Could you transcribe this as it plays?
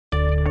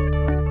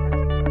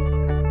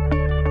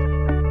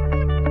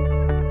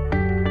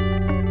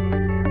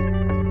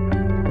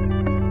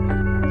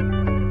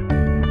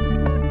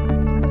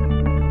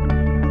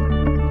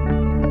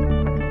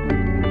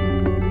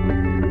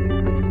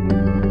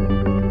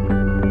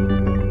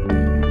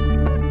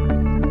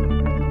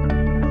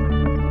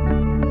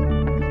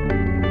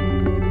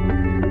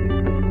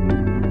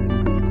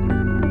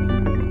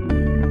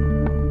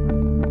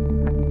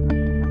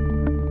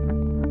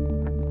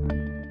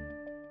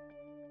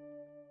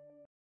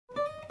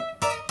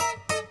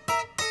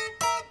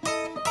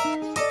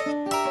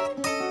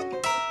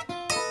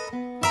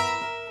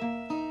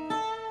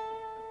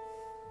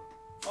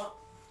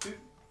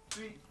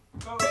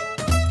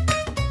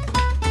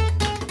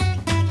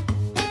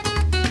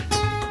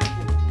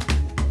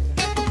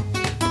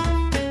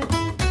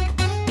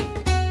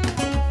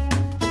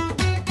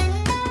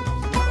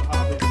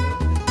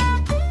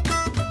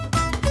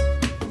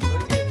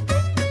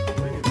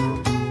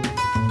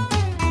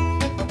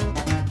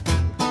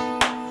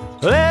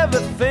Well,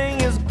 everything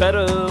is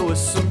better with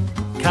some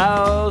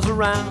cows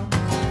around.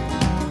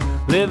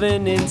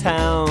 Living in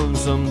town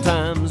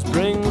sometimes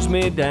brings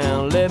me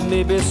down. Let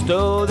me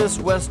bestow this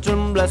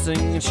western blessing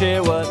and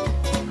share what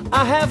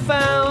I have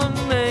found.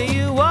 May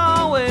you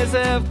always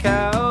have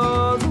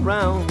cows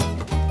around.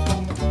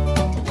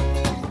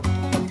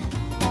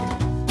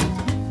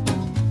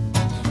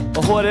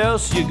 What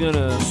else you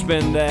gonna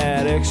spend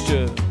that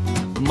extra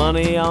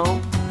money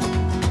on?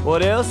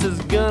 What else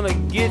is gonna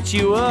get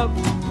you up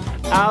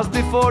hours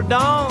before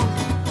dawn?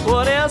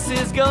 What else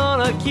is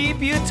gonna keep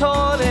you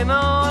toiling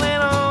on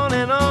and on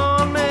and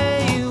on?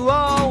 May you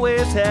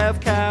always have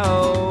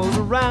cows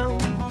around.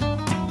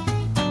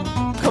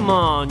 Come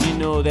on, you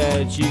know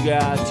that you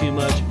got too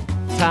much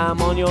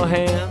time on your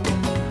hands,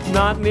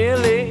 not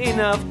nearly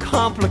enough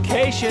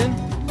complication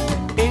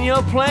in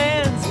your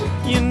plans.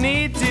 You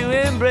need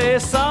to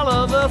embrace all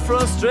of the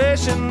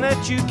frustration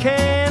that you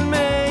can.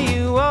 May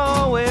you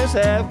always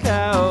have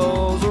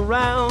cows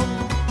around.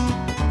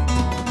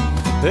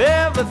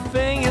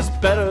 Everything is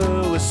better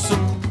with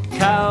some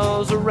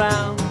cows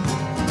around.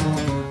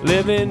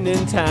 Living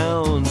in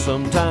town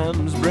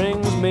sometimes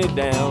brings me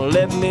down.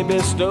 Let me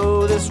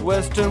bestow this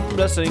western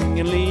blessing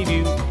and leave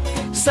you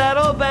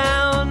saddle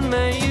bound.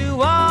 May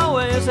you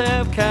always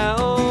have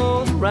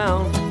cows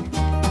around.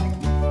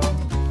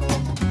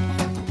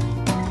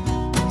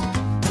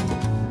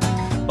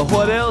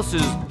 What else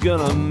is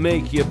gonna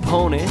make your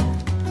pony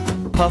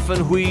puff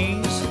and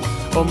wheeze,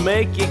 or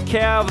make you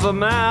calve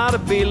them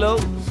out below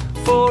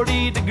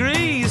 40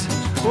 degrees?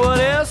 What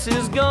else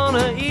is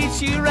gonna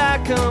eat you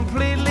right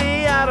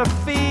completely out of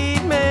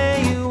feed?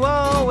 May you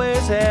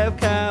always have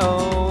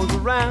cows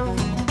around.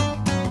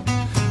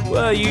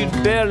 Well, you'd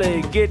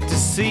barely get to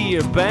see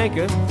your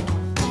banker,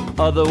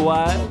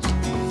 otherwise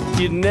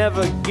you'd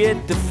never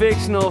get to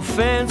fix no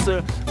fence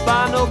or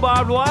buy no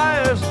barbed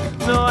wires,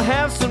 nor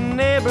have some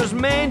neighbors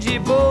mangy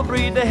bull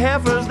breed the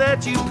heifers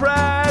that you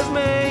prize.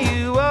 May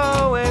you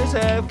always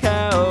have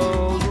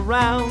cows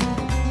around.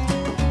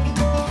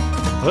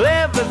 Well,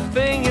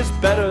 everything is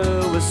better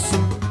with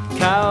some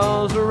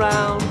cows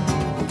around.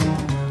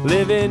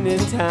 Living in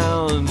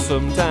town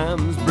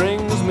sometimes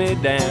brings me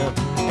down,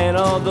 and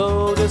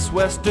although this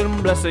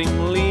western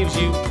blessing leaves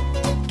you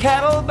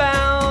cattle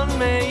bound,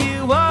 may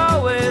you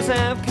always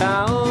have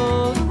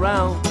cows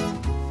around.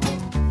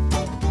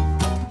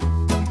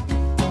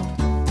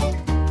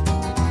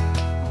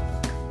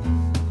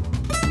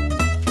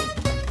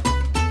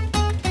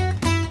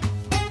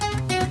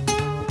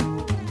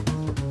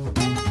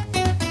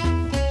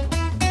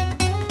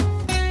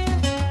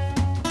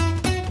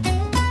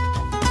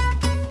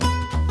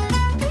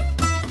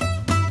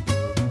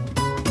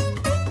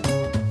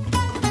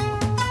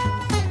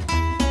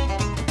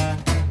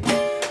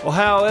 Well,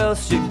 how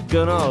else you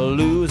gonna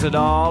lose it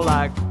all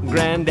like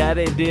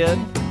Granddaddy did?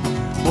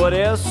 What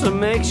else to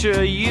make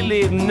sure you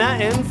leave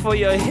nothing for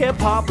your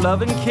hip-hop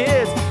loving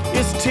kids?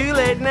 It's too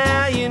late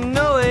now, you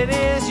know it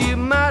is. You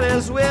might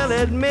as well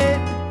admit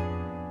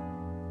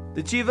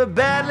that you've a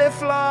badly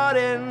flawed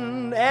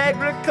in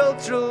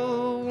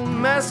agricultural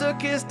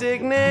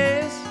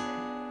masochisticness,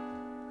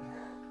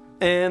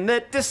 and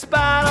that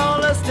despite all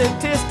the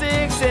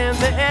statistics and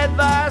the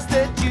advice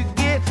that you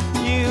get,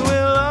 you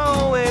will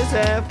always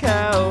have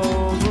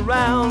cows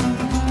around.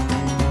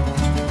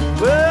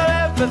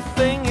 Well,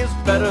 everything is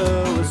better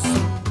with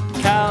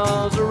some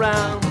cows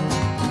around.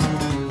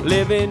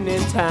 Living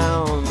in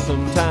town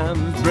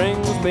sometimes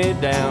brings me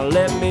down.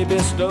 Let me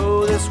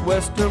bestow this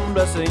western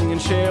blessing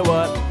and share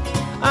what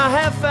I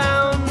have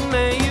found.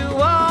 May you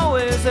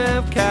always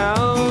have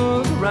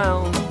cows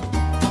around.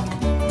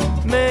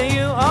 May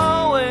you always